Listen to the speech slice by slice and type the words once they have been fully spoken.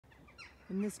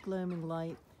in this gloaming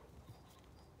light,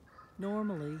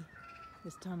 normally,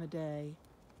 this time of day,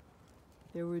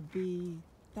 there would be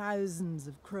thousands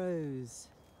of crows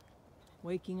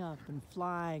waking up and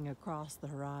flying across the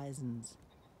horizons.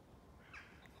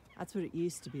 That's what it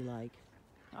used to be like.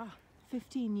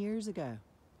 15 years ago.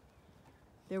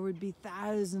 There would be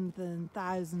thousands and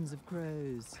thousands of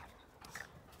crows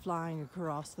flying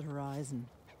across the horizon.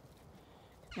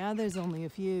 Now there's only a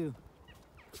few.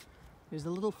 There's a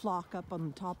little flock up on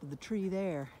the top of the tree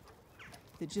there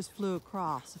that just flew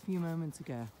across a few moments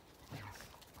ago.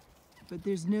 But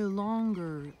there's no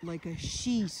longer like a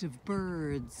sheet of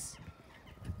birds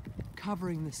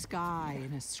covering the sky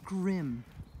in a scrim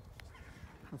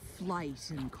of flight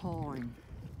and cawing.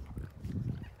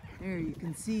 There you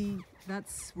can see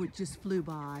that's what just flew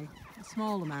by. A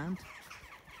small amount,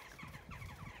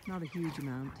 not a huge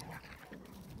amount.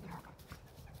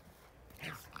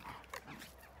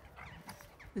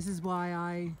 This is why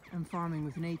I am farming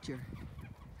with nature,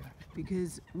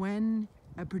 because when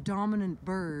a predominant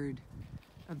bird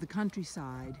of the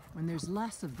countryside, when there's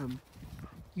less of them,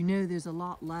 you know there's a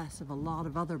lot less of a lot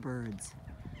of other birds,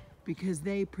 because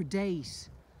they predate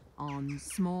on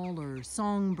smaller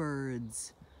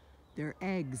songbirds, their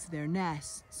eggs, their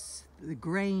nests, the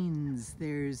grains,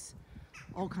 there's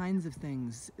all kinds of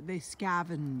things. They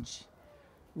scavenge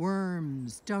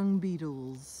worms, dung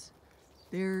beetles.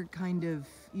 They're kind of,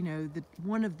 you know,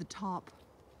 one of the top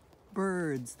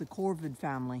birds, the corvid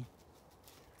family.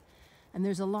 And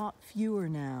there's a lot fewer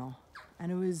now. And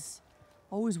it was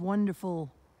always wonderful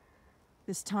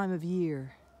this time of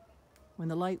year, when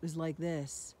the light was like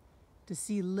this, to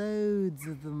see loads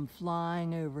of them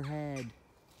flying overhead.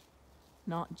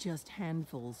 Not just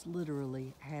handfuls,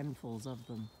 literally handfuls of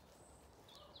them.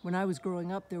 When I was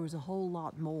growing up, there was a whole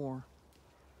lot more.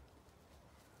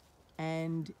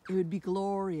 And it would be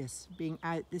glorious being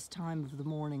out this time of the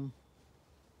morning.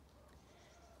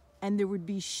 And there would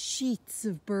be sheets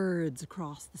of birds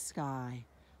across the sky,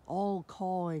 all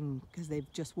cawing because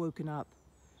they've just woken up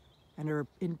and are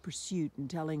in pursuit and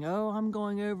telling, oh, I'm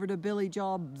going over to Billy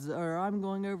Job's, or I'm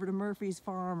going over to Murphy's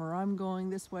farm, or I'm going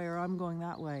this way, or I'm going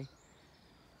that way.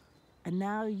 And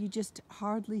now you just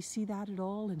hardly see that at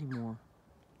all anymore.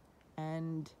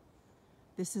 And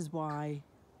this is why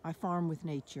I farm with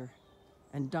nature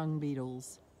and dung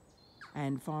beetles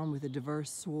and farm with a diverse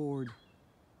sward.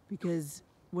 Because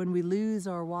when we lose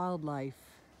our wildlife,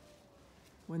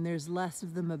 when there's less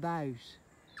of them about,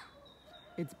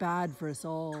 it's bad for us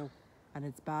all and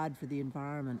it's bad for the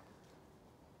environment.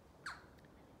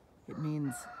 It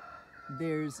means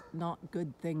there's not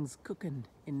good things cooking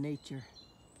in nature,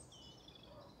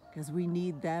 because we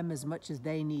need them as much as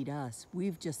they need us.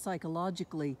 We've just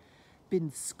psychologically been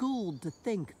schooled to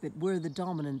think that we're the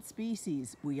dominant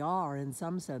species. We are in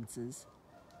some senses,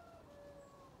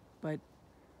 but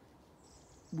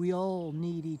we all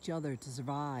need each other to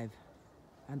survive,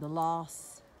 and the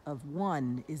loss of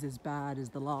one is as bad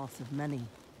as the loss of many.